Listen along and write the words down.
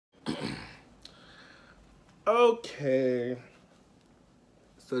Okay.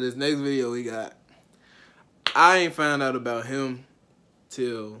 So this next video we got, I ain't found out about him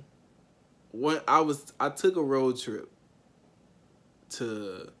till when I took a road trip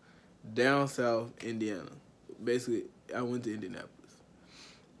to down south Indiana. Basically, I went to Indianapolis.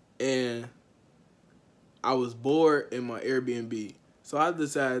 And I was bored in my Airbnb. So I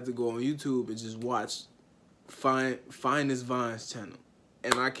decided to go on YouTube and just watch Finest Vines channel.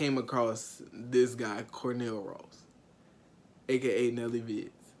 And I came across this guy, Cornell Ross, aka Nelly Vids.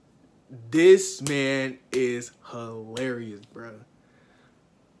 This man is hilarious, bro.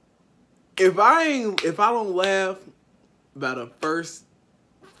 If I don't laugh about the first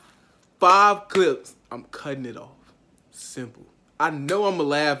 5 clips, I'm cutting it off. Simple. I know I'm gonna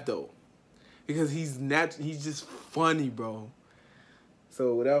laugh though, because he's just funny, bro.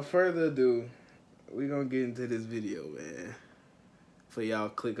 So without further ado, we gonna get into this video, man. For y'all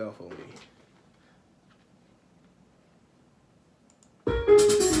click off on me.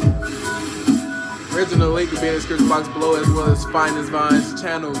 Original link to be in the description box below, as well as Finest Vines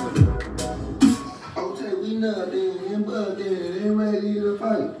channel. Okay, we nothing, but they ready to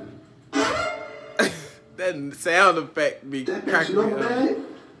fight. That sound effect be cracking me up.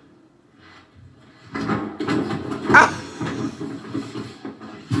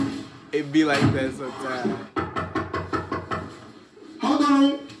 It be like that sometimes. Hold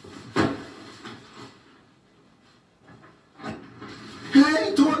on.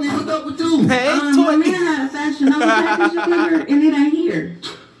 Hey, Courtney, what's up with you? Hey, My Courtney. man had a fashion over package delivered and it ain't here.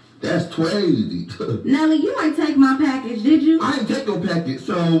 That's crazy. Nelly, you ain't take my package, did you? I ain't take your package,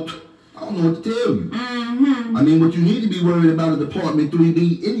 so I don't know what to tell you. Mm-hmm. I mean, what you need to be worried about is Apartment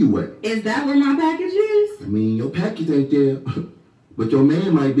 3D anyway. Is that where my package is? I mean, your package ain't there, but your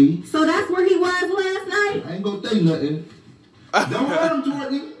man might be. So that's where he was last night? I ain't gonna say nothing. Don't hurt him,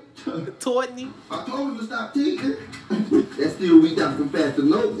 Courtney. Courtney. I told him to stop teasing. That's still we got some faster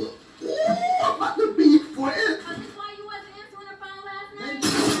Nova. Ooh, I'm about to be friends. That's why you wasn't answering the phone last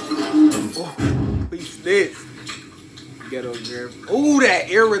night? Oh, he snitched. Ghetto girl. Ooh, that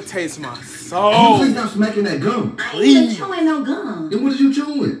irritates my soul. Please stop smacking that gum. I ain't even chewing no gum. Then what is you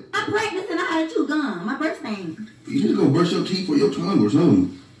chewing? I'm practicing how to chew gum. My birthday. You need to go brush your teeth or your tongue or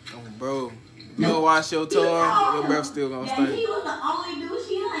something. Oh, bro. You don't wash your tongue, your breath still gonna Yeah, stink. he was the only dude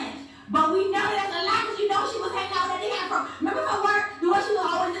she hunched. But we know that's a lie because you know she was hanging out at the hand from. Remember her work? The one she was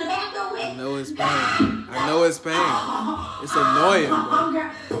always in the bathroom with? I know it's pain. I know it's pain. It's annoying,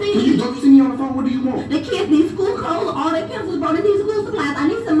 bro. See, Don't you see me on the phone? What do you want? the kids need school clothes, all their pencils, bro. They need school supplies. I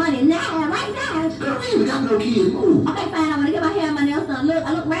need some money now, right now. Girl, we ain't got no kids. Move. Okay, fine. I'm gonna get my hair and my nails done. Look,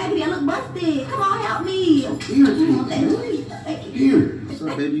 I look raggedy. I look busted. Come on, help me. Here. What's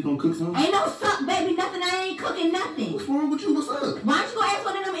up, baby? You gonna cook something? Ain't no suck, baby. Nothing. I ain't cooking nothing. What's wrong with you? What's up? Why don't you go ask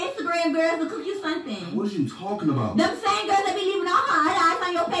one of them Instagram girls to cook you something? What are you talking about? Them same girls that be leaving all her eyes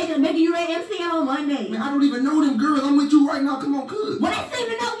on your page and making you an MC on Monday. Man, I don't even know them girls. I'm with you right now. Come on, cook. Well, they seem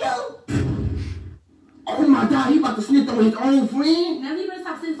to know you. Oh my God, he about to snitch on his own friend? Now you better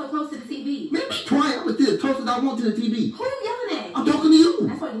stop sitting so close to the TV. Man, be quiet. I'm gonna sit as close as I want to the TV. Who you yelling at? I'm talking to you.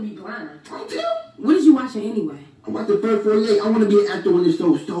 That's why you be blind. Don't tell. What did you watching anyway? I'm watching First 48. I want to be an actor on this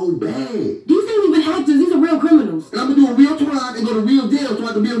show so bad. These ain't even actors. These are real criminals. And I'm gonna do a real trial and go to real jail so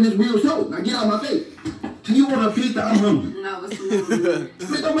I can be on this real show. Now get out of my face. Can you order a pizza? I'm hungry. No, it's not.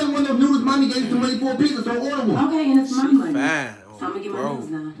 Man, don't make one of those noodles. Mommy gave you some money for a pizza, so order one. Okay, and it's my money. Fine. So I'm gonna get my Bro. nails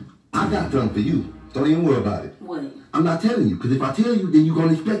done. I got something for you. Don't even worry about it. What? I'm not telling you, because if I tell you, then you're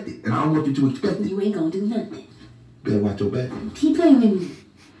gonna expect it. And I don't want you to expect it. You ain't gonna do nothing. Better watch your back. Keep playing with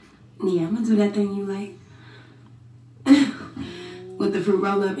me. Yeah, I'm gonna do that thing you like. With the fruit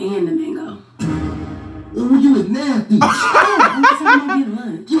roll up and the mango. Ooh, you is nasty. I'm just talking about getting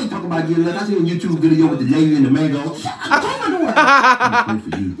lunch. You ain't talking about getting lunch. I seen a YouTube video with the lady and the mango. Close my door.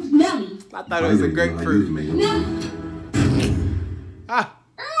 Good for you. Nelly. I thought it was a grapefruit. Nelly. Ah.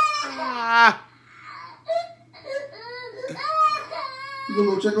 You gonna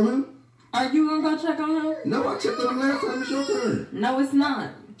go check on him? Are you gonna go check on him? No, I checked on him last time. It's your turn. No, it's not.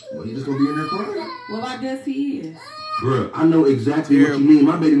 Well, he just gonna be in there crying. Well, I guess he is. Bruh, I know exactly what you mean.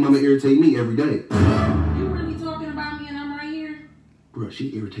 My baby mama irritate me every day. You really talking about me and I'm right here? Bruh,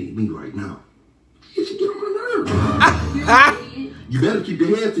 she irritate me right now. Yeah, she get on my nerves. You better keep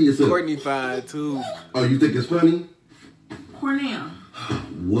your hands to yourself. Courtney fine too. Oh, you think it's funny? Cornell,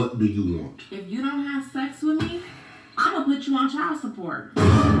 What do you want? if you don't have sex with me, I'm gonna put you on child support.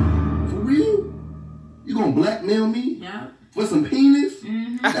 For real? You gonna blackmail me? Yep. For some penis?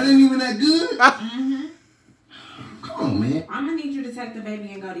 That ain't even that good? Mm-hmm. Come on, man. I'm gonna need you to take the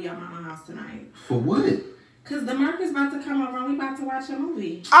baby and go to your mama's house tonight. For what? Cause the Merc is about to come over and we about to watch a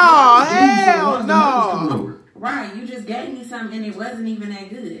movie. Oh, Why hell is the mothers coming no. over? Right, you just gave me something and it wasn't even that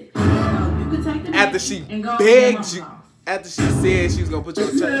good. So you could take the After she and go begged you, after she said she was gonna put you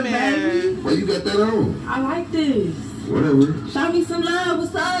on check, man. Why you got that on? I like this. Whatever. Show me some love.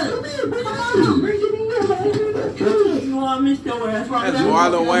 What's up? Come here, bring it on. Bring it in here, baby. You want to miss your ass right That's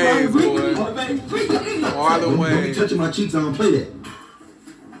Marlon Wayans, boy. Marlon Don't be Wayans. touching my cheeks. I don't play that.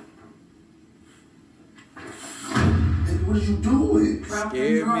 Hey, what are you doing? Drop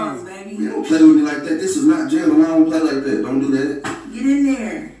Scared them drawers, me. baby. You don't play with me like that. This is not jail, and I don't play like that. Don't do that. Get in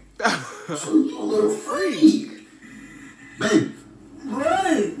there. So you a little freak. Babe,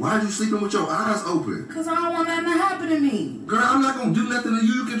 What? why are you sleeping with your eyes open? Because I don't want nothing to happen to me. Girl, I'm not gonna do nothing to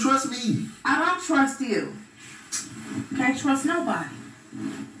you. You can trust me. I don't trust you. Can't trust nobody.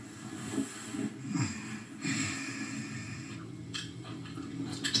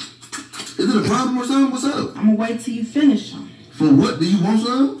 Is it a problem or something? What's up? I'm going to wait till you finish them. For what? Do you want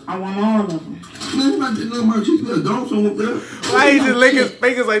some? I want all of them. Man, I'm not getting no more cheeks. You better go somewhere there. Why he just licking his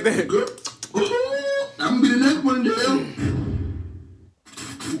fingers like that? Girl. I'm gonna be the next one in jail.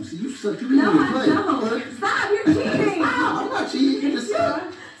 See, you suck. You No, didn't I play. don't. Stop, you're cheating. I'm not cheating. You just suck.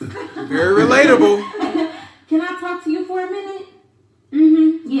 Very relatable. Can I talk to you for a minute?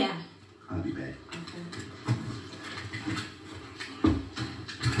 Mm-hmm. Yeah. I'll be back.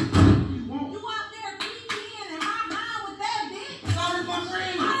 You out there peeking and high with that bitch? Sorry, my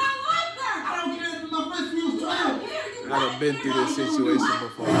friend. I don't like her. I don't care if my friend feels well. I done been through this situation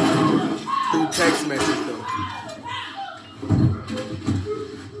before. Through text message though.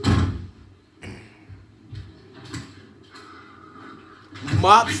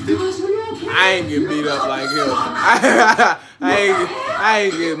 Mop stick. I ain't get beat up like him. I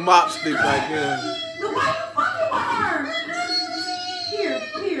ain't get mop stick like him. Then why you fucking with her?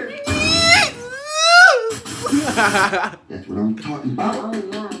 Here. That's what I'm talking about. Oh,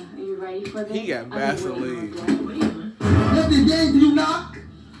 yeah. Are you ready for this? He got Vaseline. What are you doing? Nothing, gang. Do you knock?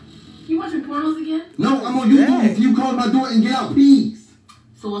 You watching pornos again? No, I'm on YouTube. Dang. If you call my door and get out, please.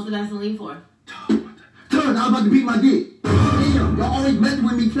 So what's the Vaseline for? Turn, I'm about to beat my dick. Damn, y'all always messing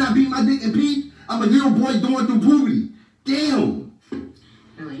with me. Can I beat my dick and pee? I'm a little boy going through puberty. Damn.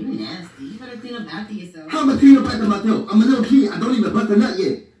 Oh, you nasty. You better clean up after yourself. How am I clean up after myself? I'm a little kid. I don't even bust a nut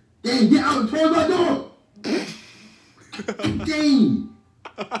yet. Damn, get out and close my door. Damn.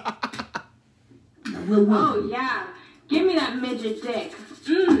 Oh, yeah. Give me that midget dick.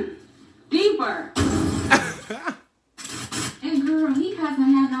 Deeper. And girl, he hasn't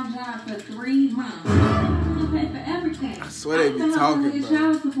had no job for 3 months. He'll pay for everything. I swear they be talking, bro.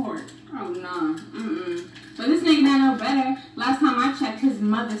 Child support. Oh, no. But this nigga not no better. Last time I checked, his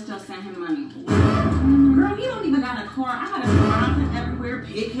mother still sent him money. Girl, he don't even got a car. I gotta drive him everywhere,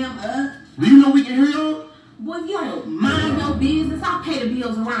 pick him up. Do you know we can hear y'all? Boy, if you don't mind your business, I'll pay the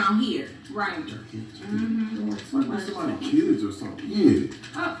bills around here. Right. Kids or something. Yeah.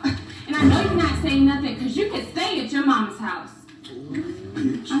 Oh, and I know you're not saying nothing because you can stay at your mama's house.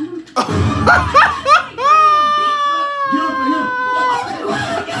 Bitch. Get off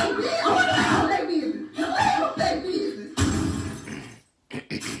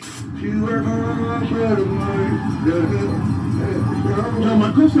Yo,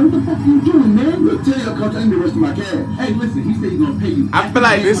 my cousin, what the fuck you doing, man? Look, tell your coach I need the rest of my cash. Hey, listen, he said he's gonna pay you. I feel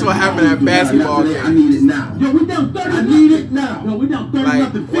like this will happen at basketball games. I need it now. Yo, we down 30. I need it now. Yo, we down 30 Like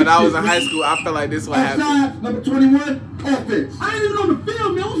nothing. when I was in high school, I felt like this would happen. Outside, number 21, offense. I ain't even on the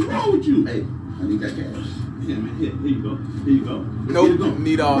field, man. What's wrong with you? Hey, I need that cash. Yeah, man. Here you go. Here you go. Nope,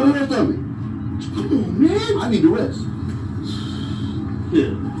 need all the of it. rest of it. Come on, man. I need the rest.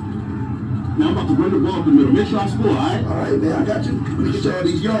 Here. Now I'm about to run the ball up the middle. Make sure I score, all right? All right, man. I got you. Let me get you all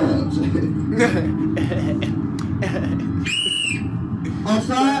these yards.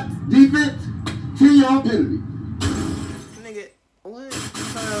 Offside, defense, 10-yard penalty. Nigga, what? I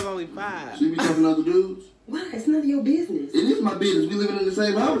thought it was only 5. See me talking to other dudes? What? It's none of your business. It is my business. We living in the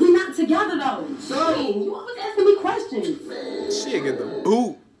same house. We're not together though. So? Dang, you always asking me questions. Man. She'll get the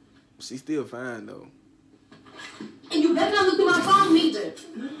boot. She still fine though. And you better not look through my phone neither.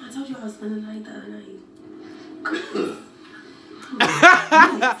 No, I told you I was spending the night the other night.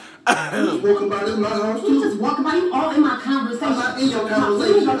 You just walking by this my house You too. just walking by, you all in my conversation. I'm not in your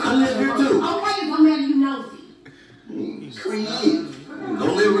conversation. I live here too. Okay, well, maybe you nosy. Creative.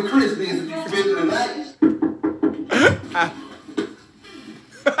 Don't live with Chris being spending the night.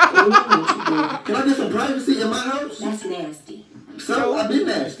 Can I get some privacy in my house? That's nasty. So, I've been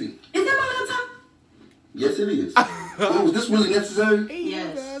nasty. Is that my laptop? Yes, it is. Oh, was this really necessary?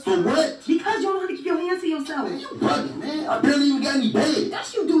 Yes. For what? Because you don't know how to keep your hands to yourself. Man, you bugging, man. I barely even got any bed.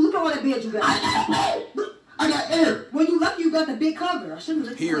 Yes, you do. Look at all that bed you got. I got air. Well, you lucky you you got the big cover. I shouldn't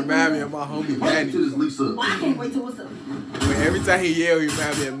have. He remind me of my homie Manny. Lisa. Well, I can't wait till what's up. But every time he yell, he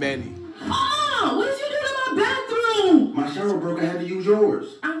remind me of Manny. Oh, what did you do to my bathroom? My shower broke. I had to use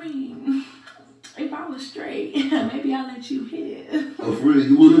yours. I mean, if I was straight, maybe I'll let you hit it. Oh, for real?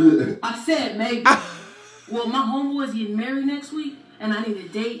 You would? I said maybe. Well, my homeboy's getting married next week, and I need a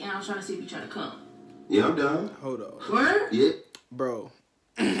date, and I was trying to see if you trying to come. Yeah, I'm down. Hold on. Word? Yeah. Bro,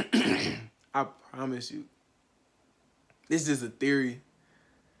 I promise you, it's just a theory.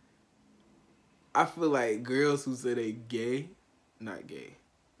 I feel like girls who say they gay, not gay.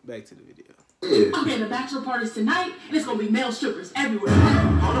 Back to the video. Yeah. Okay, the bachelor party's tonight, and it's gonna be male strippers everywhere.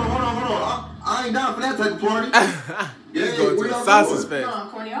 Hold on. I ain't down for that type of party. He's going to the sausage fest.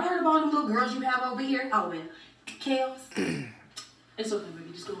 Cornell, I heard of all the little girls you have over here. Oh, man. Kales. It's okay,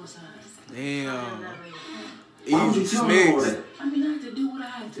 baby. Just go inside. Damn. Why would you Easy tell me all Smiggs. that? I mean, I have to do what I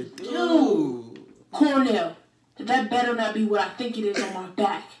have to do. Dude. Cornell, that better not be what I think it is on my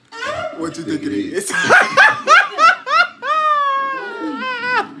back. What you think it is?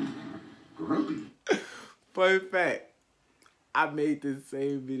 Fun fact, I made this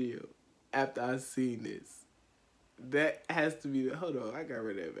same video after I seen this. That has to be the, hold on, I got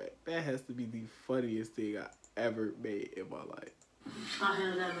rid of that back. That has to be the funniest thing I ever made in my life. I'll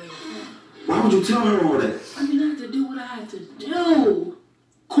handle that later. Why would you tell her all that? I mean, I have to do what I have to do.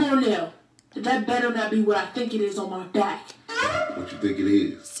 Cornell, that better not be what I think it is on my back. What you think it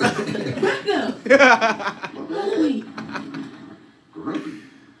is? Back up. Holy. Grumpy.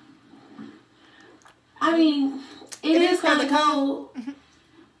 I mean, it is kind of cold.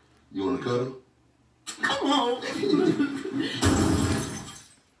 You want to cuddle? Come on.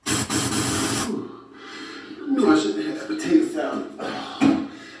 No, I shouldn't have had potato salad.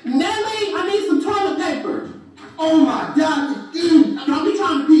 Nelly, I need some toilet paper. Oh my God, Don't be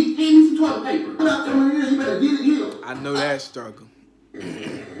trying to peek. Hand me some toilet paper. I'm not telling you, you better get it here. I know that struggle.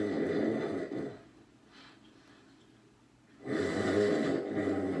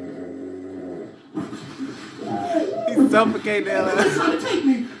 He's suffocating the hell out He's trying to take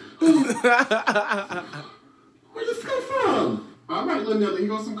me. Where'd this come from? All right, little Nelly, here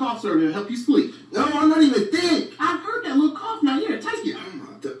goes some cough syrup to help you sleep. No, I'm not even thick. I've heard that little cough. Now here, take it. Oh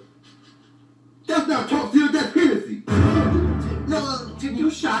my God. That's not talk syrup, that's Hennessy. No, take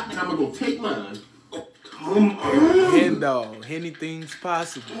your shot, and I'm gonna go take mine. Come on. Hen dog. Anything's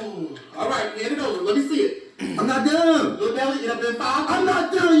possible. All right, hand it over. Let me see it. I'm not done. Little Nelly, it up in 5. I'm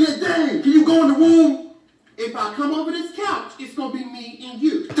not done yet, dang. Can you go in the room? If I come over this couch, it's gonna be me and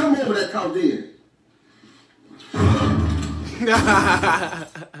you. Come over that couch then.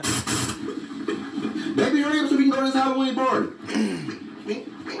 Baby, hurry up so we can go to this Halloween party. I'm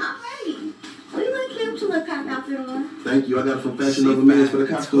ready. What you like cute to look cop outfit on? Thank you. I got it from Fashion Nova Men's for the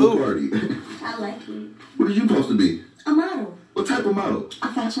costume party. I like it. What are you supposed to be? A model. What type of model?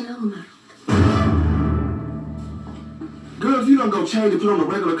 A Fashion Nova model. Girl, if you don't go change and put on a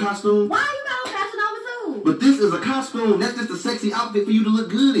regular costume. Why you got Fashion Nova too? But this is a costume. That's just a sexy outfit for you to look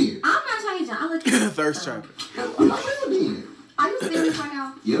good in. I'm not changing. I look cute. Thirst trapper. I'm not real then. Are you serious right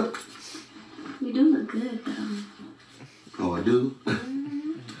now? Yep. You do look good though. Oh, I do?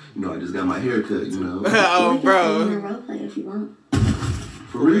 You know, I just got my hair cut, you know. Oh, We can bro. role play if you want.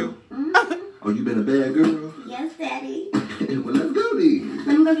 For real? Oh, you been a bad girl? Yes, Daddy. Well, let's go then.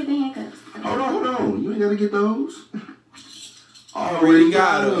 Let me go get the handcuffs. Hold on. You ain't gotta get those. Already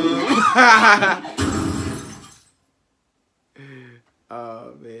got him.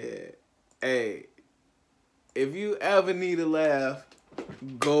 Oh, man. Hey, if you ever need a laugh,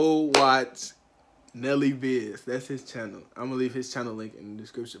 go watch Nelly Viz. That's his channel. I'm going to leave his channel link in the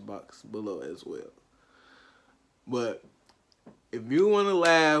description box below as well. But if you want to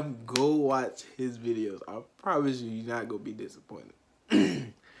laugh, go watch his videos. I promise you, you're not going to be disappointed.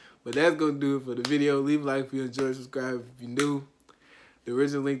 But that's going to do it for the video. Leave a like if you enjoyed, subscribe if you're new. The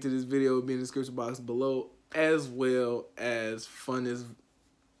original link to this video will be in the description box below, as well as Finest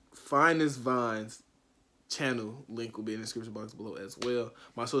Vines channel link will be in the description box below as well.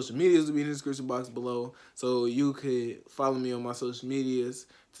 My social medias will be in the description box below, so you could follow me on my social medias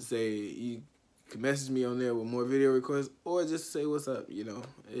to say you can message me on there with more video requests, or just say what's up. You know,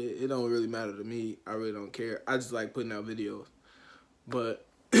 it don't really matter to me. I really don't care. I just like putting out videos. But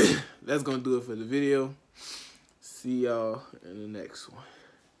that's gonna do it for the video. See y'all in the next one.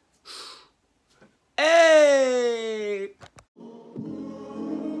 Hey!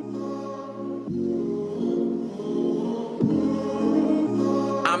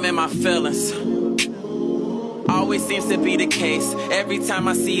 I'm in my feelings. Always seems to be the case. Every time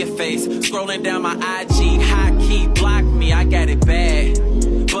I see your face, scrolling down my IG, high key block me. I got it bad.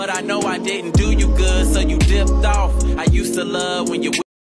 But I know I didn't do you good, so you dipped off. I used to love when you